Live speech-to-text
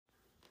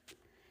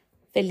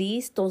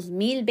Feliz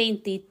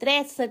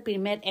 2023, es el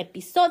primer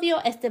episodio.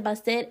 Este va a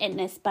ser en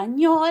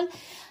español.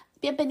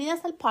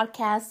 Bienvenidas al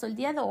podcast. El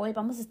día de hoy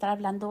vamos a estar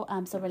hablando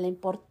sobre la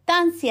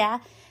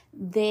importancia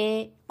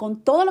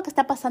con todo lo que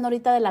está pasando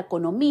ahorita de la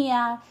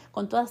economía,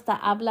 con toda esta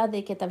habla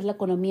de que tal vez la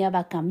economía va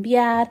a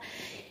cambiar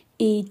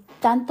y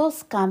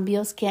tantos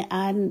cambios que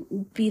han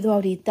habido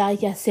ahorita,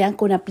 ya sean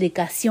con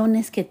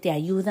aplicaciones que te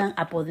ayudan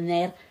a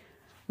poner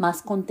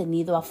más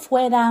contenido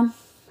afuera.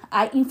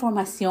 Hay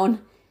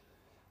información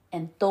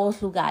en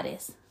todos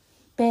lugares,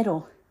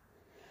 pero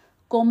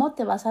 ¿cómo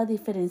te vas a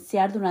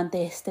diferenciar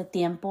durante este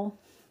tiempo?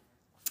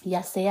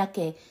 Ya sea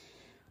que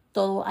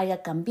todo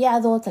haya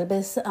cambiado, tal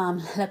vez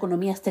la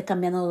economía esté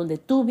cambiando donde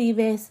tú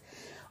vives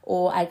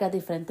o haya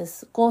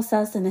diferentes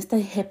cosas. En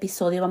este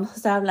episodio vamos a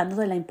estar hablando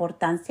de la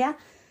importancia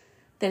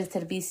del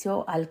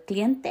servicio al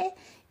cliente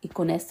y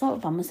con eso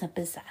vamos a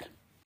empezar.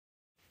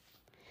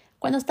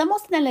 Cuando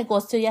estamos en el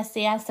negocio, ya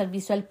sea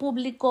servicio al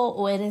público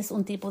o eres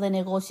un tipo de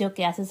negocio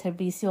que hace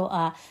servicio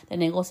de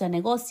negocio a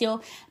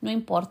negocio, no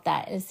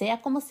importa,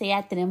 sea como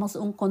sea, tenemos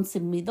un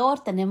consumidor,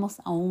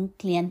 tenemos a un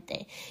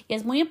cliente. Y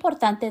es muy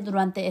importante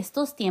durante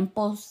estos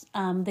tiempos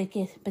de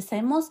que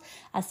empecemos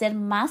a ser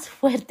más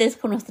fuertes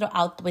con nuestra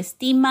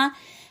autoestima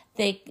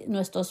de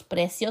nuestros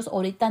precios.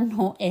 Ahorita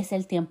no es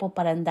el tiempo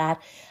para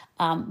andar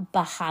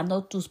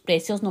bajando tus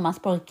precios nomás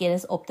porque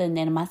quieres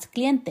obtener más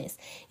clientes.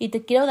 Y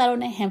te quiero dar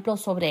un ejemplo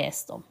sobre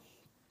esto.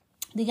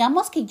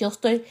 Digamos que yo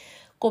estoy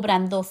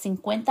cobrando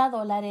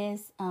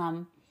 $50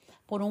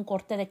 por un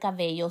corte de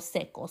cabello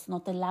secos.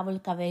 No te lavo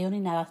el cabello ni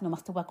nada,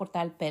 nomás te voy a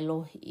cortar el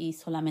pelo y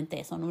solamente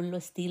eso, no lo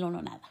estilo,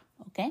 no nada,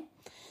 ¿ok?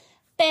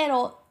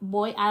 Pero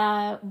voy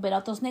a ver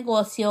otros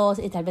negocios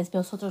y tal vez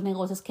veo otros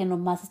negocios que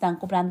nomás están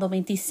cobrando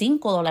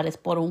 $25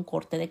 por un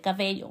corte de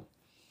cabello.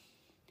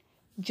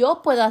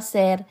 Yo puedo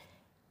hacer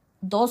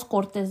 2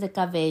 cortes de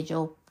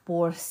cabello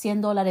por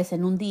 $100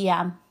 en un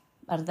día,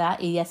 ¿verdad?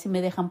 Y ya si me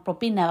dejan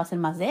propina va a ser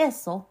más de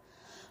eso.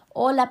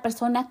 O la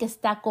persona que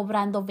está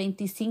cobrando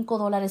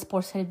 $25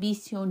 por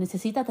servicio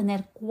necesita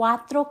tener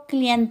 4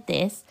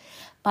 clientes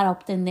para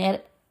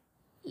obtener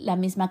la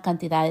misma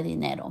cantidad de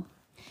dinero.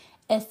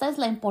 Esta es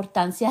la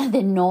importancia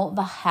de no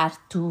bajar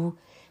tu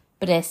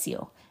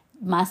precio.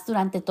 Más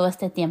durante todo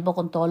este tiempo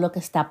con todo lo que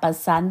está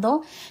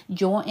pasando.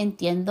 Yo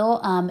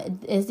entiendo,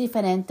 es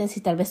diferente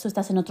si tal vez tú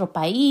estás en otro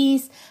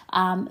país,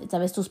 tal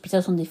vez tus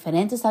precios son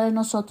diferentes a de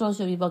nosotros.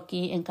 Yo vivo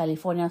aquí en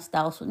California,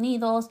 Estados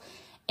Unidos.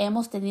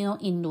 Hemos tenido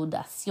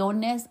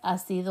inundaciones, ha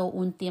sido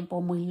un tiempo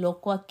muy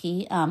loco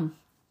aquí. Ha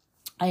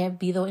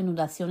habido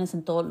inundaciones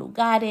en todos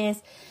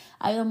lugares.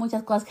 Ha habido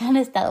muchas cosas que han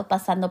estado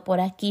pasando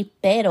por aquí,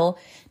 pero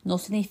no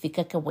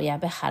significa que voy a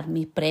bajar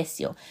mi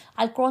precio.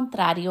 Al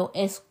contrario,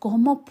 es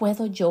cómo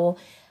puedo yo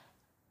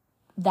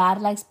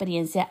dar la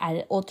experiencia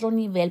al otro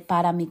nivel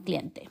para mi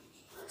cliente.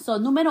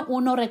 Número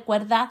 1,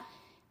 recuerda,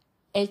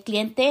 el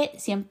cliente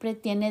siempre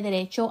tiene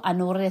derecho a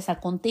no regresar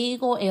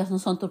contigo. Ellos no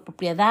son tu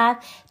propiedad.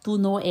 Tú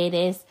no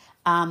eres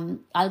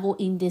algo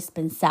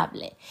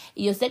indispensable.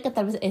 Y yo sé que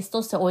tal vez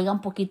esto se oiga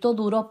un poquito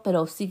duro,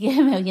 pero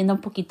sígueme oyendo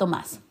un poquito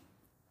más.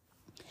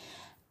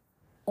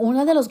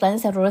 Uno de los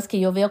grandes errores que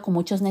yo veo con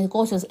muchos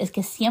negocios es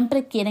que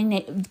siempre quieren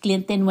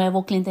cliente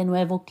nuevo, cliente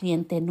nuevo,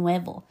 cliente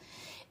nuevo.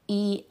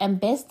 Y en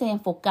vez de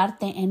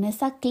enfocarte en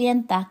esa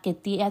clienta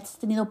que has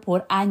tenido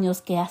por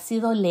años, que ha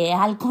sido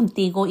leal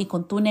contigo y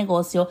con tu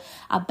negocio,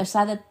 a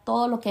pesar de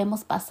todo lo que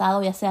hemos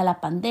pasado, ya sea la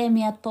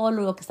pandemia, todo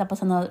lo que está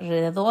pasando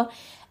alrededor,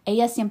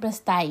 ella siempre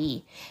está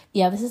ahí.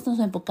 Y a veces nos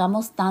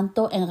enfocamos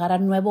tanto en agarrar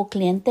nuevo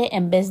cliente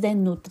en vez de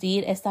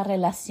nutrir esta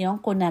relación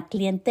con la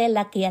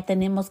clientela que ya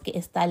tenemos que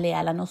está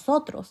leal a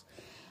nosotros.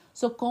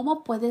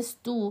 ¿Cómo puedes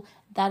tú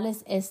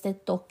darles este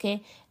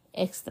toque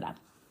extra?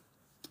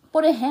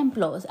 Por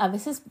ejemplo, a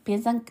veces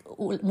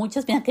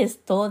muchos piensan que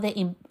es todo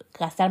de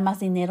gastar más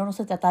dinero, no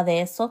se trata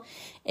de eso,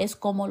 es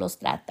cómo los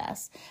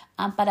tratas.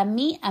 Para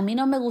mí, a mí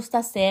no me gusta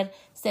hacer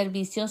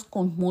servicios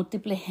con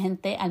múltiple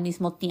gente al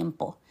mismo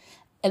tiempo.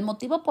 El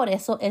motivo por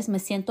eso es me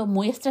siento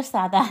muy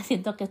estresada,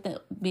 siento que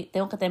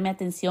tengo que tener mi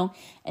atención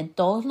en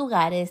todos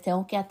lugares,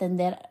 tengo que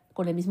atender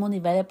con el mismo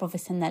nivel de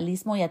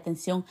profesionalismo y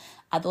atención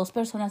a 2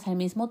 personas al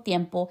mismo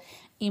tiempo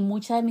y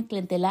mucha de mi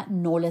clientela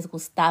no les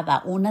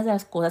gustaba. Una de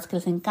las cosas que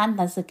les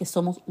encanta es que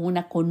somos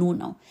una con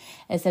uno.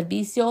 El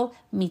servicio,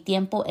 mi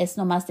tiempo es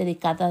nomás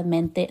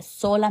dedicadamente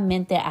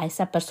solamente a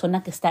esa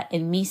persona que está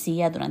en mi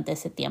silla durante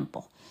ese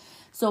tiempo.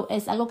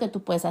 Es algo que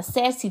tú puedes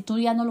hacer. Si tú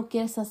ya no lo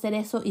quieres hacer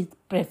eso y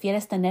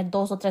prefieres tener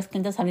 2 o 3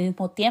 clientes al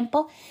mismo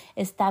tiempo,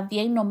 está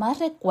bien. Nomás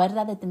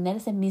recuerda de tener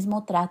ese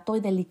mismo trato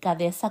y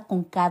delicadeza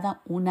con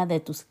cada una de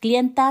tus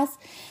clientas.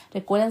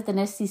 Recuerda de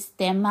tener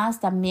sistemas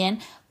también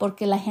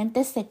porque la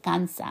gente se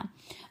cansa.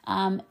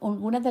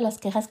 Una de las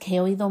quejas que he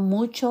oído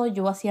mucho,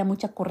 yo hacía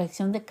mucha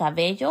corrección de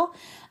cabello.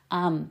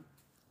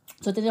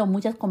 Yo he tenido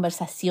muchas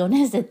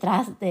conversaciones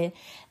detrás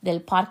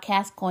del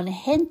podcast con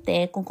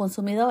gente, con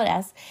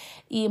consumidoras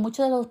y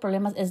muchos de los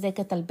problemas es de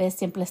que tal vez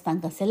siempre están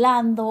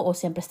cancelando o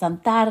siempre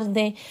están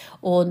tarde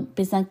o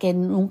piensan que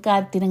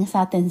nunca tienen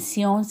esa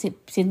atención,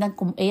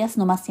 ellas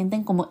nomás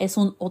sienten como es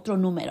un otro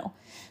número.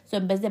 So,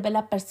 en vez de ver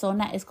la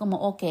persona, es como,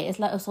 ok, es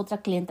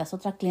otra clienta,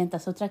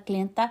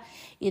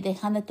 y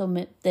dejan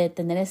de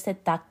tener ese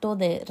tacto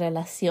de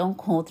relación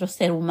con otro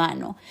ser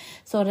humano.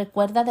 So,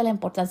 recuerda de la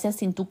importancia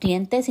sin tu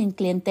cliente, sin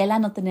clientela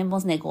no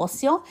tenemos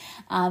negocio.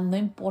 No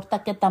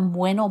importa qué tan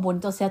bueno o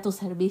bonito sea tu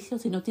servicio,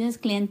 si no tienes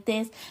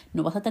clientes,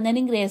 no vas a tener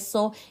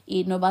ingreso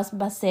y va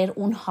a ser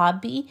un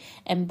hobby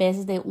en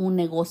vez de un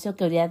negocio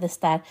que debería de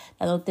estar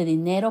dándote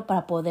dinero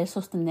para poder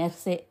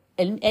sostenerse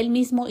él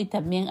mismo y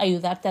también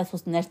ayudarte a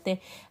sostenerte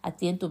a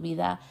ti en tu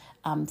vida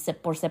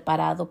por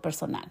separado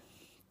personal.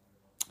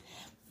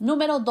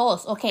 Número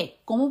 2, ok,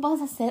 ¿cómo vas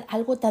a hacer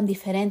algo tan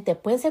diferente?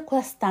 Puede ser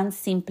cosas tan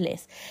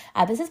simples.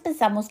 A veces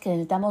pensamos que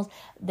necesitamos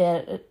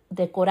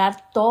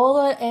decorar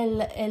todo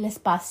el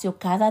espacio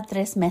cada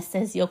 3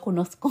 meses. Yo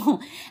conozco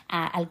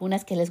a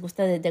algunas que les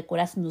gusta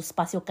decorar su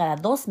espacio cada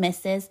 2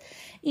 meses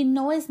y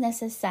no es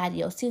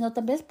necesario, sino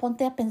también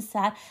ponte a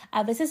pensar,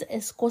 a veces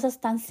es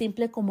cosas tan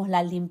simples como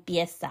la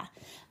limpieza.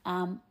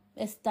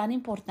 Es tan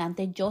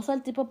importante. Yo soy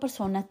el tipo de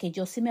persona que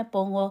yo sí me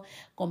pongo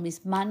con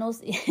mis manos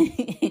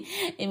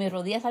y mis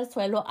rodillas al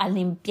suelo a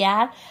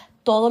limpiar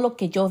todo lo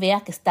que yo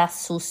vea que está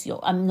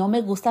sucio. A mí no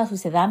me gusta la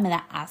suciedad, me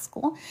da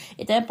asco.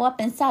 Y también puedo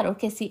pensar,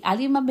 ok, si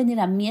alguien va a venir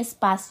a mi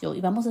espacio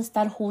y vamos a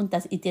estar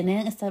juntas y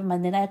tienen esta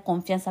manera de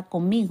confianza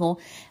conmigo,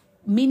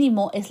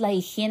 mínimo es la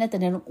higiene,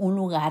 tener un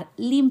lugar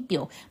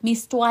limpio.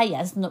 Mis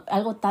toallas,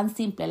 algo tan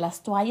simple,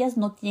 las toallas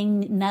no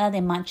tienen nada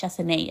de manchas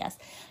en ellas.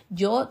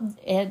 Yo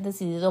he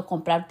decidido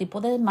comprar tipo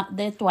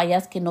de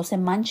toallas que no se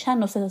manchan,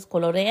 no se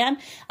descolorean.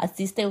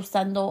 Así esté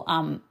usando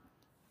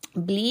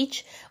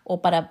bleach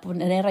o para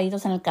poner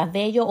rayitos en el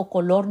cabello o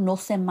color, no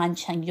se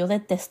manchan. Yo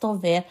detesto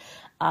ver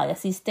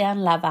así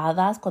estén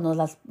lavadas cuando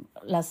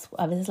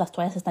a veces las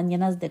toallas están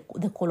llenas de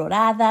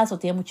coloradas o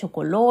tienen mucho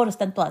color,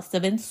 están todas, se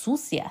ven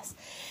sucias.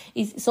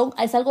 Y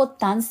es algo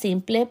tan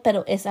simple,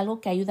 pero es algo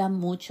que ayuda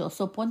mucho.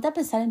 So, ponte a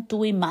pensar en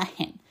tu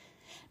imagen.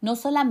 No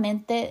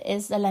solamente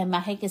es la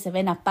imagen que se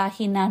ve en la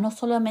página, no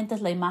solamente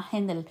es la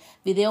imagen del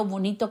video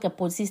bonito que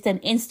pusiste en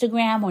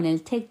Instagram o en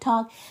el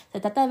TikTok. Se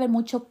trata de ver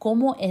mucho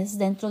cómo es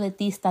dentro de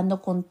ti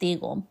estando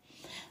contigo.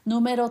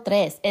 Número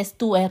 3 es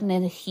tu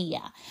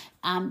energía.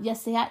 Ya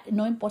sea,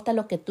 no importa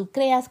lo que tú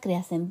creas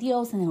en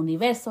Dios, en el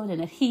universo, en la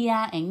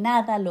energía, en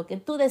nada, lo que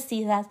tú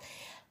decidas.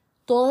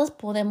 Todos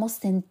podemos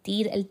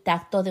sentir el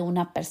tacto de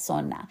una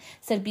persona.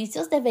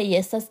 Servicios de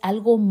belleza es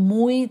algo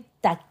muy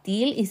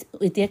táctil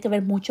y tiene que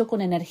ver mucho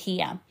con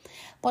energía.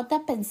 Ponte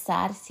a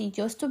pensar, si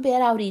yo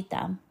estuviera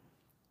ahorita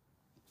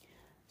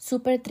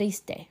súper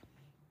triste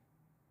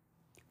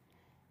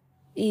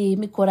y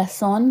mi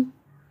corazón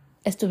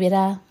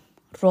estuviera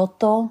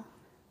roto,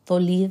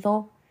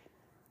 dolido,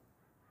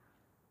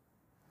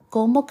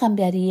 ¿cómo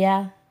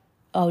cambiaría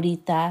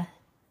ahorita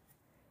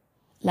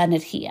la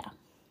energía?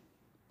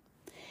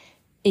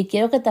 Y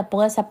quiero que te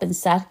pongas a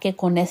pensar que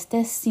con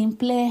este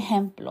simple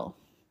ejemplo,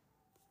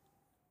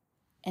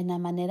 en la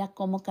manera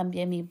como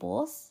cambié mi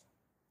voz,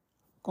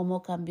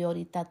 cómo cambió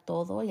ahorita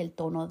todo y el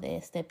tono de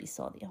este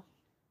episodio.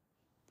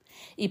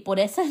 Y por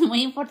eso es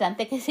muy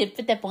importante que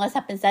siempre te pongas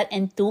a pensar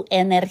en tu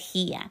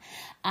energía.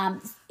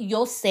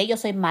 Yo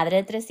soy madre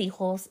de 3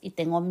 hijos y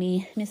tengo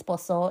mi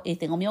esposo y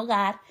tengo mi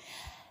hogar.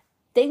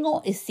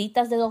 Tengo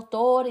citas de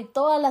doctor y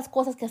todas las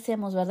cosas que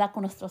hacemos, ¿verdad?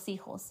 Con nuestros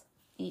hijos.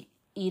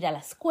 Ir a la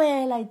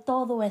escuela y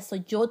todo eso,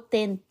 yo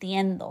te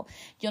entiendo.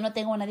 Yo no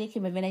tengo a nadie que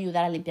me viene a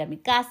ayudar a limpiar mi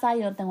casa,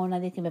 yo no tengo a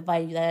nadie que me va a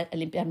ayudar a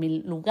limpiar mi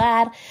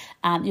lugar.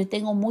 Yo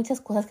tengo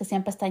muchas cosas que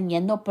siempre están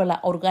yendo, pero la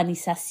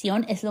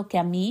organización es lo que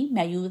a mí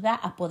me ayuda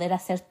a poder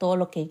hacer todo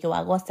lo que yo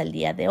hago hasta el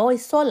día de hoy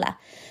sola,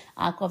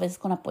 a veces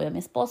con apoyo de mi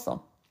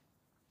esposo.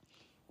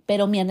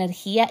 Pero mi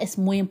energía es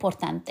muy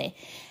importante.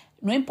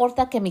 No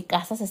importa que mi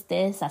casa se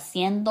esté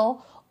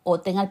deshaciendo o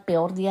tenga el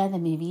peor día de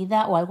mi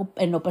vida o algo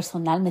en lo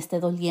personal me esté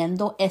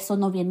doliendo, eso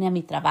no viene a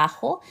mi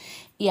trabajo.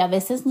 Y a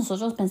veces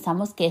nosotros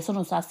pensamos que eso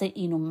nos hace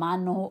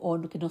inhumano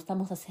o que no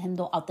estamos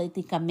haciendo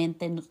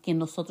auténticamente quien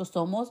nosotros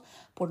somos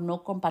por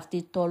no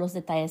compartir todos los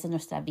detalles de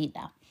nuestra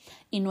vida.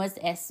 Y no es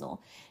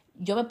eso.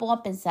 Yo me pongo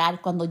a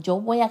pensar, cuando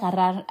yo voy a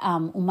agarrar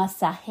un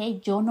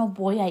masaje, yo no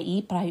voy a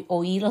ir para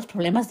oír los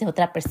problemas de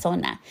otra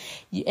persona.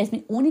 Es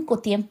mi único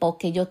tiempo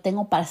que yo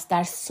tengo para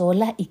estar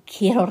sola y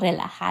quiero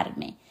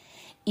relajarme.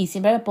 Y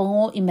siempre me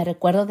pongo y me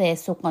recuerdo de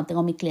eso cuando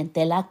tengo mi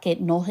clientela, que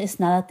no es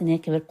nada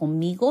tiene que ver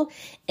conmigo,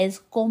 es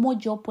cómo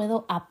yo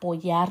puedo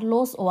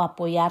apoyarlos o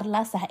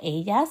apoyarlas a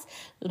ellas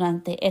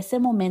durante ese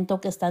momento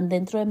que están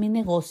dentro de mi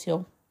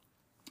negocio,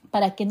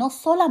 para que no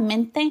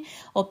solamente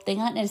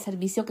obtengan el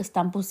servicio que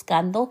están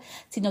buscando,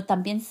 sino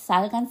también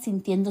salgan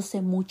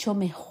sintiéndose mucho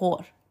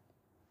mejor.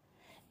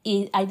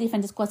 Y hay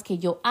diferentes cosas que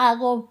yo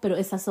hago, pero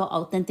es eso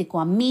auténtico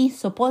a mí.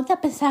 So, ponte a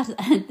pensar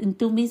en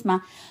tú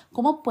misma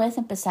cómo puedes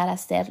empezar a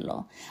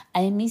hacerlo.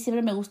 A mí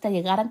siempre me gusta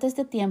llegar antes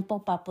de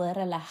tiempo para poder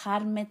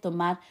relajarme,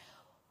 tomar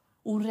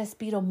un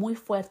respiro muy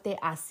fuerte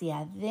hacia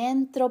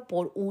adentro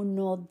por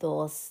 1,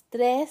 2,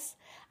 3.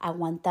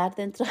 Aguantar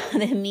dentro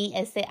de mí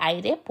ese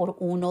aire por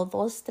 1,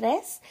 2,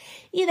 3.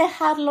 Y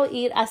dejarlo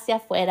ir hacia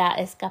afuera,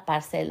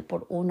 escaparse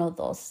por 1,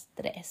 2,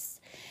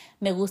 3.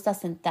 Me gusta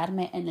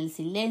sentarme en el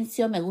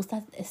silencio, me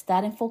gusta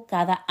estar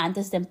enfocada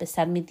antes de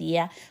empezar mi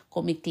día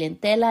con mi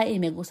clientela y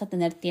me gusta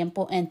tener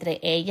tiempo entre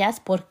ellas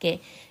porque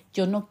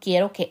yo no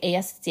quiero que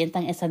ellas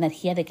sientan esa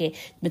energía de que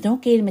me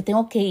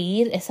tengo que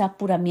ir, ese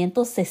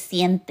apuramiento se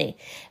siente.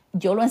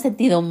 Yo lo he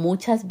sentido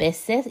muchas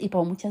veces y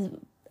por muchas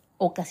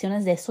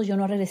ocasiones de eso yo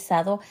no he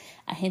regresado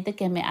a gente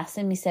que me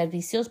hace mis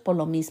servicios por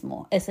lo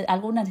mismo. Es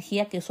algo, una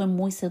energía que soy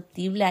muy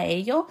susceptible a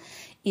ello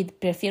y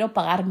prefiero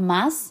pagar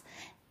más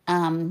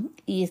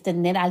y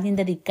tener a alguien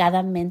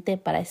dedicadamente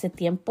para ese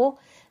tiempo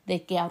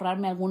de que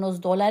ahorrarme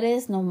algunos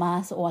dólares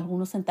nomás o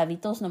algunos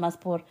centavitos nomás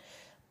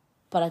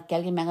para que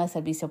alguien me haga el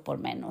servicio por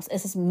menos.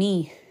 Esa es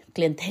mi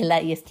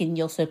clientela y es quien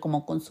yo soy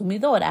como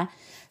consumidora.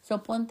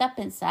 So, ponte a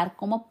pensar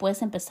cómo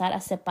puedes empezar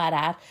a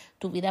separar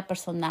tu vida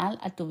personal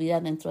a tu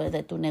vida dentro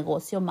de tu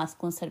negocio más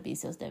con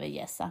servicios de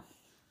belleza.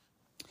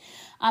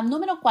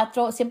 Número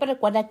 4, siempre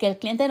recuerda que el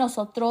cliente de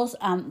nosotros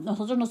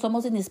no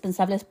somos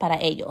indispensables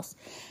para ellos.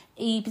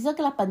 Y pienso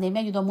que la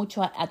pandemia ayudó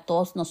mucho a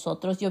todos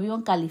nosotros. Yo vivo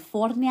en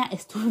California,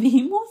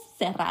 estuvimos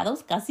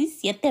cerrados casi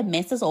 7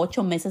 meses o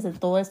 8 meses de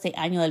todo este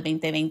año del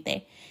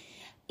 2020.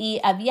 Y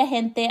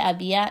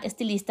había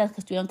estilistas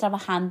que estuvieron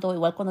trabajando,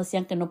 igual cuando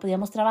decían que no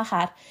podíamos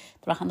trabajar,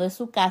 trabajando de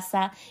su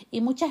casa.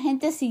 Y mucha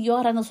gente siguió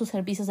agarrando sus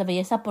servicios de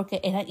belleza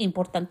porque era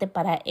importante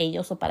para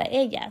ellos o para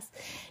ellas.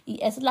 Y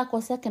esa es la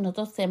cosa que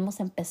nosotros debemos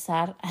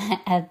empezar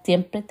a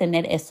siempre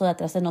tener eso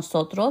detrás de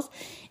nosotros.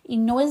 Y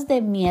no es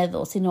de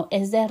miedo, sino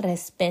es de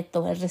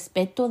respeto. El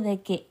respeto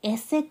de que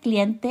ese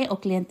cliente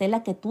o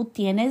clientela que tú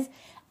tienes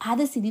ha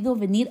decidido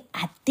venir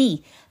a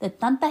ti. De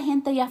tanta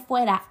gente allá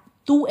afuera,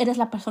 tú eres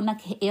la persona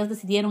que ellos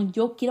decidieron.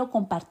 Yo quiero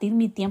compartir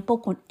mi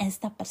tiempo con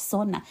esta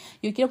persona.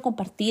 Yo quiero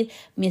compartir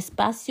mi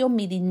espacio,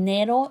 mi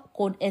dinero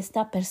con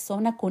esta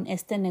persona, con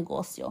este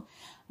negocio.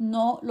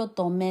 No lo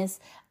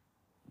tomes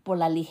por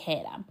la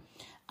ligera.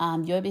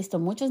 Yo he visto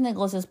muchos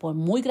negocios, por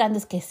muy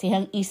grandes que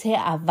sean, irse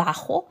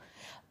abajo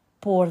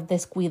por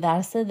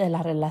descuidarse de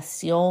la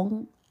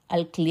relación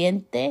al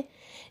cliente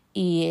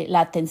y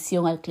la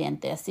atención al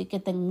cliente. Así que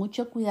ten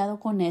mucho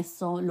cuidado con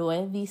eso. Lo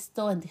he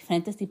visto en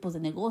diferentes tipos de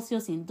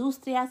negocios,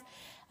 industrias.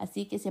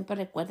 Así que siempre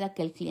recuerda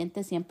que el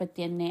cliente siempre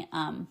tiene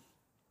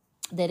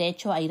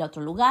derecho a ir a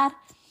otro lugar.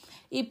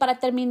 Y para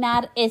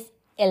terminar, es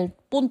el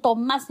punto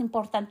más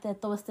importante de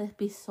todo este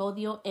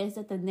episodio es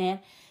de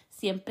tener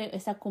siempre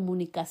esa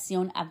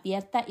comunicación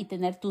abierta y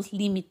tener tus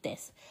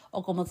límites,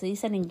 o como se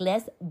dice en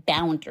inglés,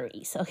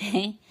 boundaries, ¿ok?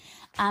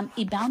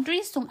 Y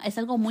boundaries es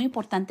algo muy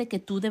importante que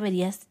tú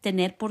deberías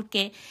tener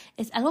porque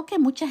es algo que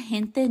mucha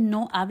gente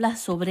no habla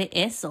sobre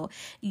eso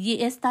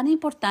y es tan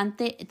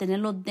importante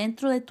tenerlo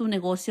dentro de tu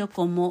negocio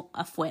como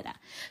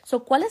afuera.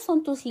 So, ¿cuáles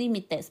son tus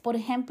límites? Por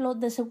ejemplo,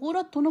 de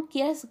seguro tú no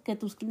quieres que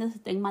tus clientes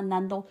estén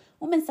mandando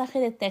un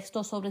mensaje de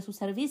texto sobre su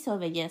servicio de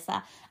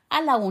belleza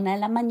a la 1 de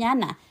la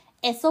mañana.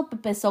 Eso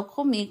empezó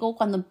conmigo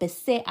cuando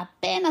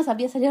apenas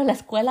había salido de la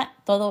escuela.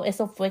 Todo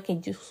eso fue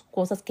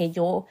cosas que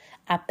yo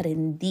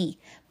aprendí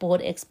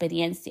por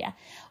experiencia.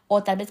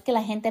 O tal vez que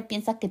la gente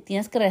piensa que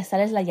tienes que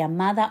regresarles la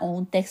llamada o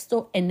un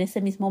texto en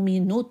ese mismo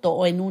minuto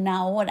o en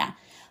una hora.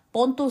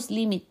 Pon tus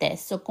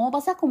límites. ¿Cómo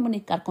vas a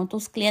comunicar con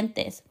tus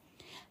clientes?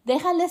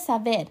 Déjales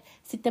saber.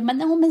 Si te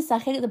mandan un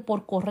mensaje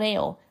por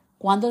correo,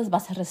 ¿cuándo les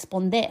vas a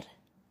responder?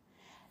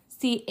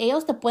 Si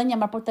ellos te pueden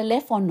llamar por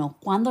teléfono,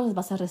 ¿cuándo les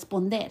vas a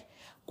responder?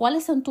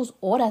 ¿Cuáles son tus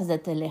horas de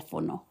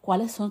teléfono?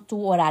 ¿Cuáles son tus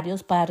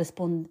horarios para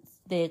responder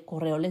de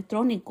correo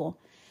electrónico?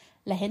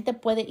 La gente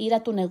puede ir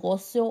a tu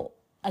negocio,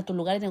 a tu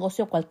lugar de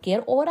negocio a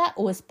cualquier hora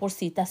o es por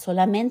cita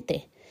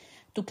solamente.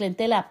 ¿Tu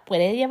clientela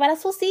puede llevar a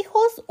sus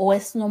hijos o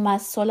es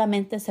nomás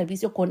solamente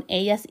servicio con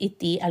ellas y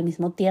ti al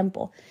mismo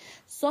tiempo?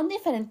 Son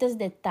diferentes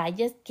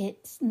detalles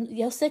que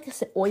yo sé que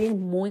se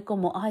oyen muy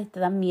como, ay, te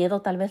da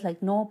miedo, tal vez,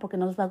 no, porque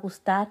no les va a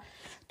gustar.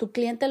 Tu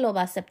cliente lo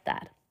va a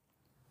aceptar.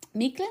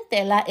 Mi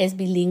clientela es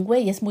bilingüe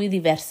y es muy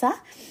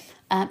diversa.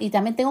 Y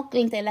también tengo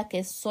clientela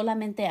que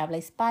solamente habla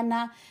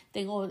hispana.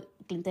 Tengo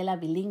clientela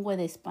bilingüe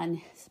de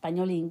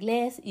español e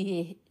inglés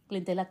y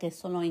clientela que es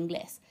solo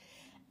inglés.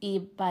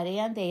 Y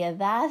varían de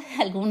edad.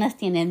 Algunas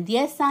tienen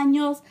 10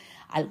 años,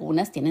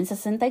 algunas tienen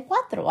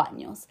 64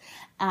 años.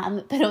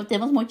 Pero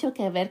tenemos mucho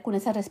que ver con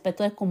ese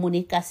respeto de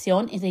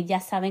comunicación y de ya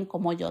saben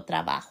cómo yo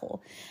trabajo.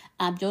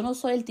 Yo no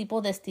soy el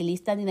tipo de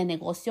estilista ni de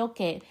negocio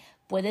que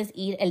puedes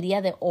ir el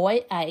día de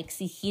hoy a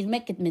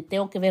exigirme que me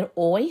tengo que ver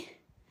hoy.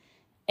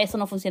 Eso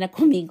no funciona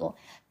conmigo.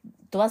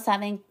 Todas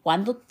saben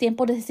cuánto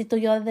tiempo necesito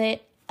yo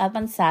de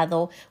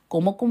avanzado,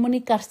 cómo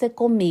comunicarse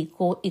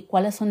conmigo y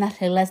cuáles son las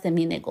reglas de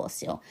mi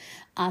negocio.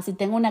 Si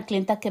tengo una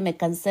clienta que me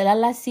cancela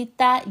la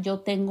cita,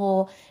 yo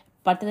tengo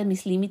parte de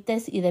mis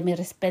límites y de mi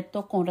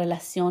respeto con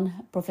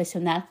relación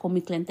profesional con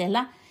mi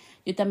clientela.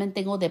 Yo también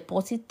tengo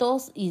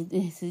depósitos y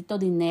necesito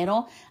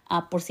dinero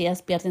por si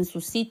ellas pierden su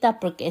cita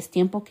porque es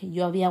tiempo que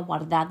yo había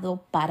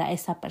guardado para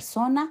esa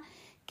persona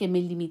que me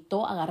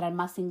limitó a agarrar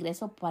más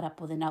ingresos para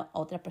poner a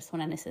otra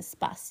persona en ese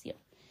espacio.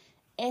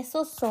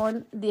 Esos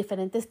son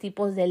diferentes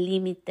tipos de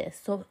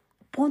límites.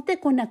 ponte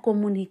con la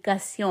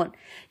comunicación.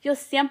 Yo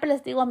siempre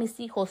les digo a mis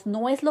hijos,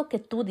 no es lo que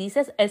tú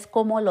dices, es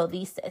cómo lo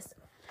dices.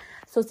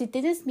 So, si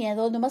tienes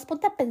miedo, nomás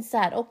ponte a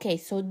pensar,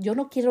 yo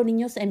no quiero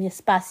niños en mi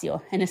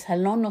espacio. En el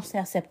salón no se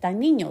aceptan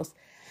niños.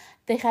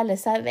 Déjale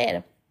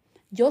saber.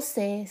 Yo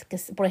sé que,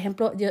 por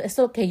ejemplo, esto es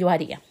lo que yo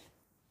haría.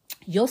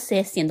 Yo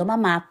sé, siendo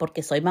mamá,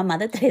 porque soy mamá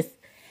de 3,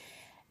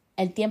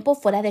 el tiempo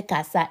fuera de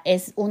casa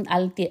es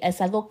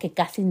algo que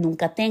casi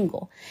nunca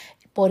tengo.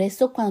 Por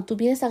eso, cuando tú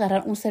vienes a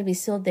agarrar un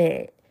servicio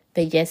de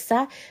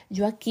belleza,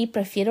 yo aquí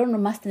prefiero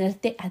nomás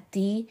tenerte a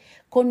ti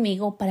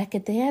conmigo para que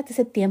tengas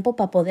ese tiempo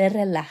para poder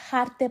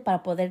relajarte,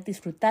 para poder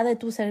disfrutar de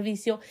tu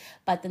servicio,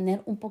 para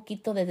tener un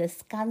poquito de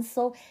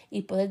descanso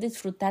y poder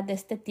disfrutar de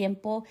este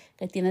tiempo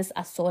que tienes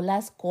a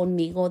solas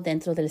conmigo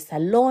dentro del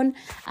salón.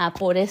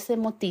 Por ese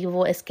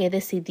motivo es que he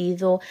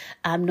decidido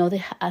no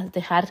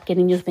dejar que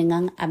niños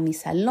vengan a mi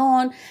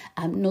salón.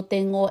 No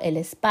tengo el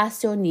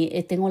espacio ni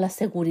tengo la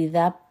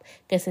seguridad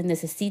que se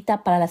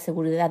necesita para la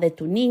seguridad de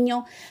tu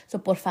niño.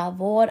 Por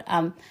favor,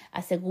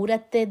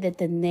 asegúrate de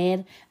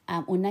tener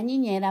una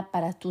niñera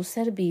para tus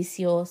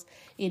servicios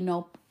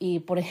y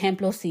por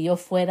ejemplo, si yo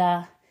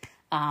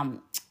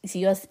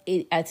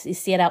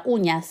hiciera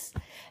uñas,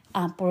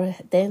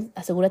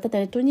 asegúrate de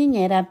tener tu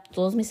niñera.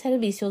 Todos mis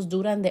servicios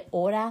duran de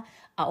hora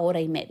a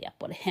hora y media,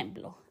 por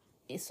ejemplo.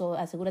 Eso,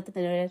 asegúrate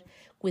de tener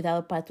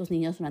cuidado para tus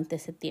niños durante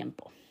ese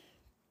tiempo.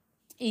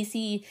 Y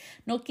si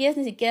no quieres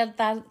ni siquiera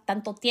dar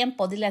tanto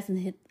tiempo,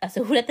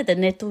 asegúrate de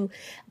tener tu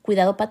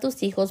cuidado para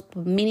tus hijos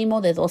por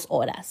mínimo de 2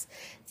 horas.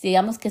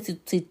 Digamos que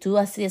si tú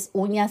haces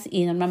uñas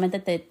y normalmente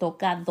te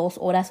toca 2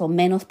 horas o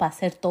menos para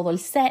hacer todo el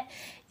set,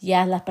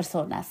 ya la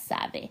persona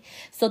sabe.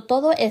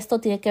 Todo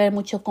esto tiene que ver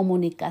mucho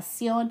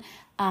comunicación.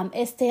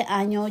 Este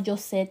año yo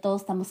sé,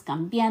 todos estamos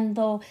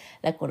cambiando,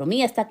 la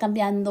economía está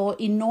cambiando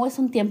y no es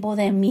un tiempo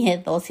de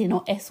miedo,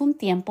 sino es un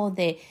tiempo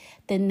de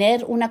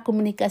tener una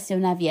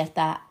comunicación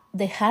abierta,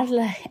 dejar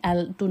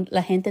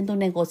la gente en tu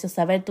negocio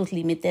saber tus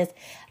límites,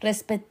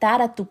 respetar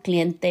a tu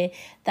cliente,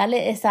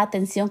 darle esa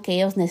atención que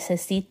ellos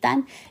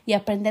necesitan y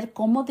aprender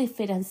cómo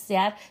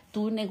diferenciar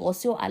tu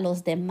negocio a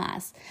los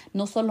demás.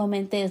 No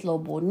solamente es lo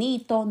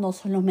bonito, no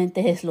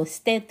solamente es lo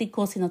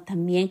estético, sino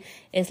también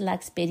es la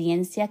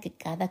experiencia que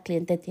cada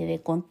cliente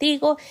tiene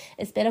contigo.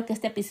 Espero que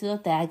este episodio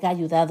te haya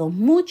ayudado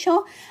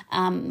mucho.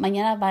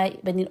 Mañana va a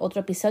venir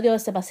otro episodio.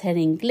 Este va a ser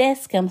en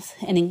inglés,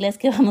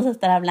 que vamos a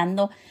estar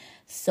hablando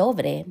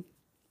sobre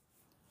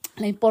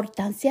la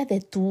importancia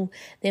de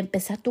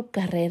empezar tu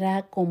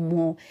carrera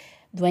como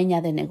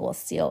dueña de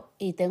negocio.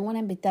 Y tengo una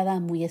invitada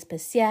muy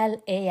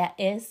especial. Ella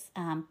es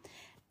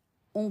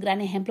un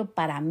gran ejemplo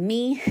para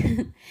mí.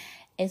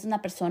 Es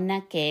una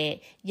persona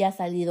que ya ha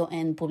salido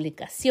en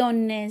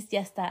publicaciones,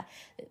 ya está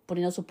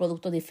poniendo su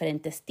producto en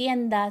diferentes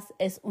tiendas.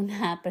 Es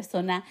una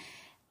persona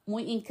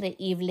muy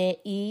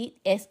increíble y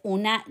es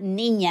una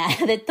niña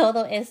de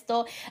todo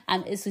esto.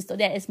 Su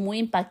historia es muy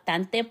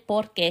impactante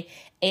porque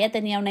ella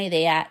tenía una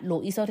idea,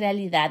 lo hizo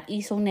realidad,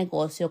 hizo un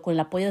negocio con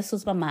el apoyo de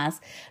sus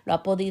mamás, lo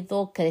ha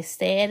podido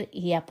crecer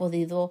y ha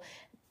podido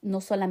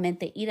no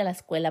solamente ir a la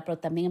escuela, pero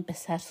también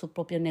empezar su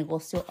propio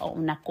negocio a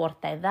una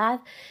corta edad.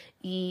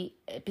 Y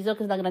pienso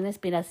que es una gran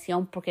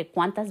inspiración porque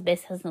cuántas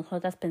veces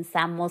nosotras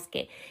pensamos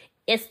que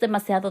es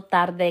demasiado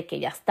tarde,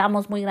 que ya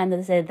estamos muy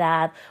grandes de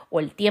edad,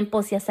 o el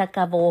tiempo ya se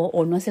acabó,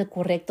 o no es el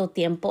correcto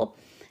tiempo.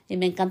 Y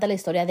me encanta la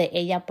historia de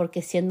ella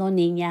porque siendo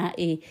niña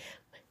y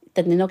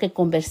teniendo que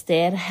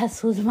convencer a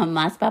sus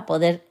mamás para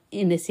poder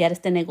iniciar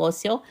este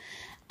negocio,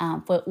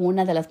 fue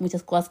una de las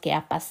muchas cosas que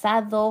ha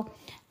pasado.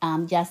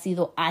 Ya ha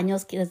sido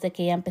años desde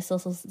que ella empezó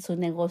su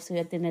negocio,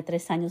 ya tiene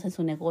 3 años en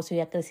su negocio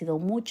y ha crecido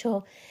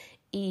mucho.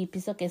 Y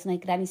pienso que es una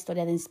gran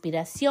historia de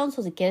inspiración.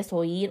 Si quieres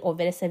oír o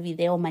ver ese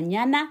video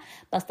mañana,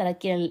 va a estar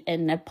aquí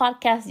en el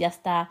podcast. Ya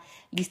está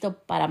listo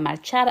para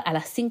marchar a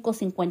las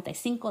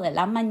 5:55 de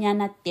la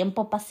mañana,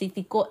 tiempo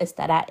pacífico,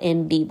 estará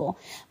en vivo.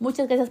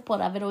 Muchas gracias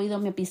por haber oído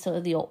mi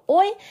episodio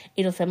hoy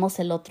y nos vemos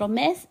el otro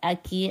mes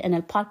aquí en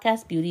el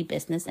podcast Beauty,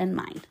 Business and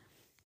Mind.